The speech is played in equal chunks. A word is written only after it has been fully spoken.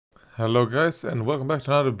Hello guys and welcome back to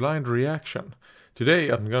another blind reaction. Today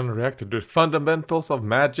I'm gonna react to the fundamentals of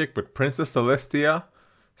magic with Princess Celestia,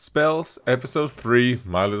 Spells, Episode 3,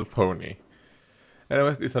 My Little Pony.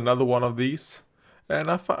 Anyways, it's another one of these, and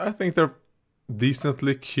I think they're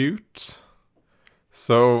decently cute.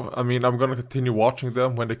 So, I mean, I'm gonna continue watching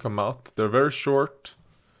them when they come out. They're very short.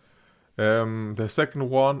 The second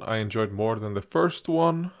one I enjoyed more than the first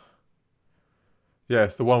one.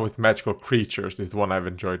 Yes, the one with magical creatures is the one I've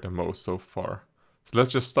enjoyed the most so far. So let's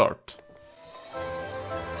just start.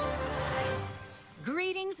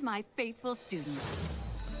 Greetings, my faithful students.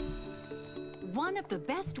 One of the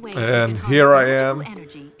best ways And we can here I harness am. magical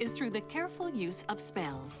energy is through the careful use of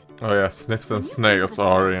spells. Oh yeah, Snips and When you think Snails of a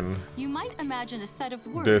are spell, in You might imagine a set of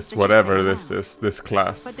words this, that you whatever say this aloud, is, this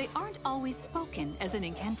class. but they aren't always spoken as an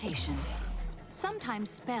incantation. Sometimes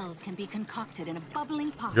spells can be concocted in a bubbling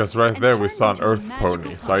pot. Because right and there we turned saw an into a earth magical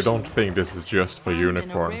pony, so I don't potion, think this is just for found in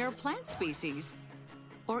a rare unicorns. plant species.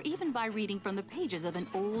 Or even by reading from the pages of an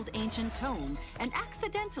old ancient tome and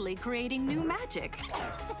accidentally creating new magic.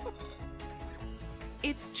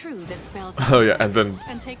 It's true that spells are Oh yeah, and complex then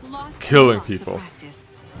and take lots killing and lots people. Of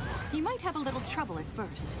practice. You might have a little trouble at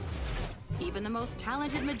first. Even the most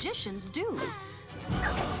talented magicians do.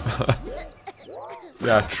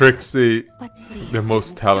 Yeah, Trixie, But please, the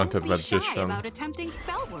most students, talented don't be shy magician. about attempting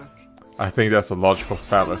spell work. I think that's a logical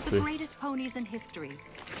Some of the fallacy. greatest ponies in history,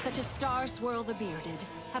 such as Star Swirl the Bearded,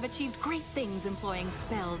 have achieved great things employing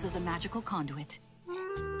spells as a magical conduit.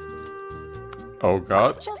 Oh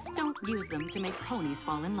god. Just don't use them to make ponies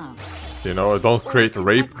fall in love. You know, don't Or create to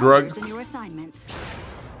rape cut corners in drugs. your assignments.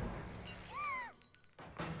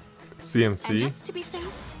 And CMC. just to be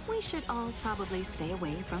safe, we should all probably stay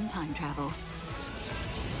away from time travel.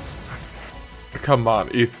 Come on,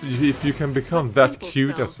 if you can become But that simple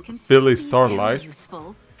cute spells as can Philly still be very Starlight,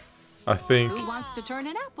 useful. I think. Who wants to turn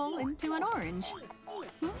an apple into an orange?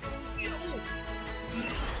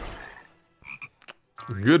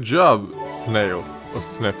 Good job, Snails, or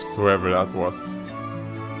Snips, whoever that was.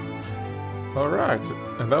 Alright,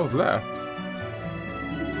 and that was that.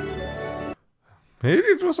 Maybe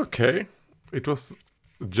it was okay. It was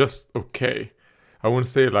just okay. I wouldn't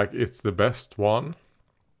say like it's the best one.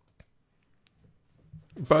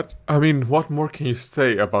 But, I mean, what more can you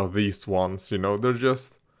say about these ones, you know? They're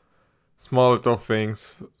just small little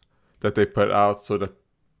things that they put out so that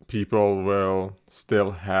people will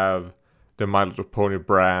still have the My Little Pony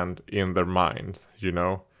brand in their mind, you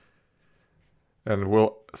know? And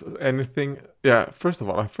will anything... Yeah, first of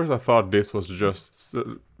all, at first I thought this was just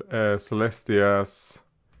Celestia's...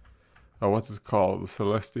 what's it called?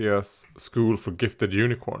 Celestia's School for Gifted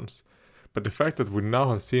Unicorns. But the fact that we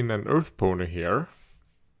now have seen an Earth Pony here...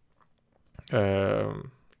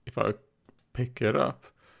 if I pick it up...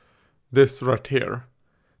 This right here.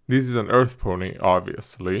 This is an Earth Pony,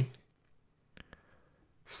 obviously.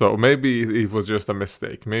 So maybe it was just a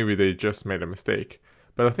mistake. Maybe they just made a mistake.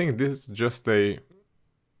 But I think this is just a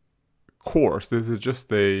course. This is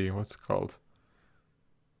just a... What's it called?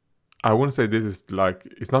 I wouldn't say this is like...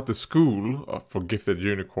 It's not the school for gifted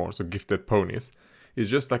unicorns or gifted ponies. It's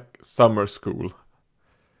just like summer school.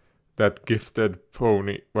 That gifted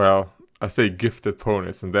pony... Well, I say gifted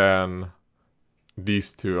ponies and then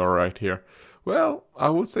these two are right here. Well,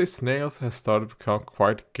 I would say Snails has started to become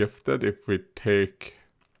quite gifted if we take...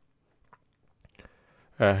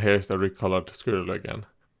 here's the recolored squirrel again.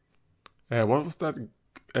 What was that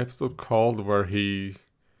episode called where he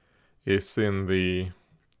is in the...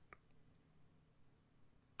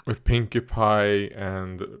 with Pinkie Pie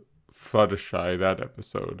and Fluttershy, that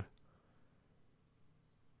episode.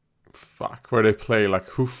 Fuck, where they play like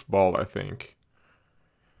hoofball, I think.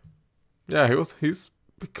 Yeah, he's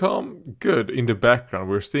become good in the background.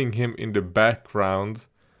 We're seeing him in the background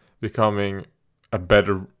becoming a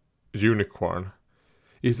better unicorn.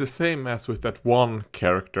 It's the same as with that one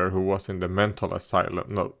character who was in the mental asylum.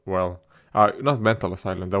 No, well, not mental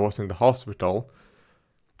asylum, that was in the hospital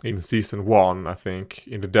in season 1, I think,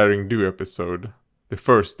 in the Daring Do episode. The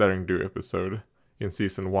first Daring Do episode in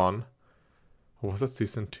season 1. Or was that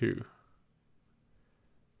season 2?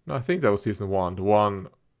 No, I think that was season 1. The one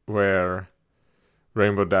where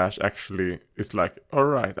Rainbow Dash actually is like,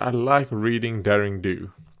 alright, I like reading Daring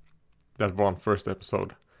Do. That one first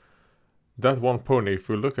episode. That one pony, if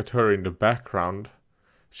we look at her in the background,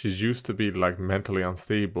 she used to be like mentally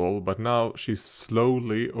unstable, but now she's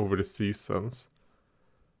slowly over the seasons.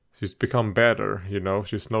 She's become better, you know,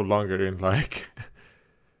 she's no longer in like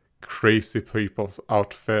crazy people's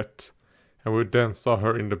outfit. And we then saw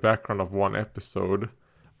her in the background of one episode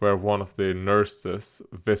where one of the nurses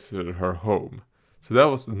visited her home. So that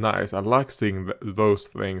was nice. I like seeing those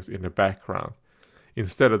things in the background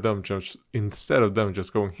instead of them just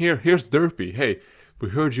going, here's Derpy. Hey, we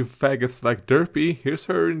heard you faggots like Derpy. Here's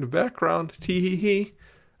her in the background. Tee hee hee.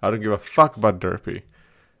 I don't give a fuck about Derpy.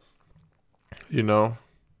 You know.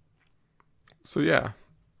 So yeah,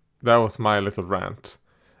 that was my little rant.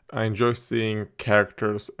 I enjoy seeing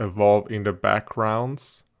characters evolve in the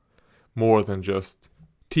backgrounds more than just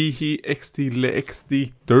Teehee XD le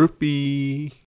XD Derpy.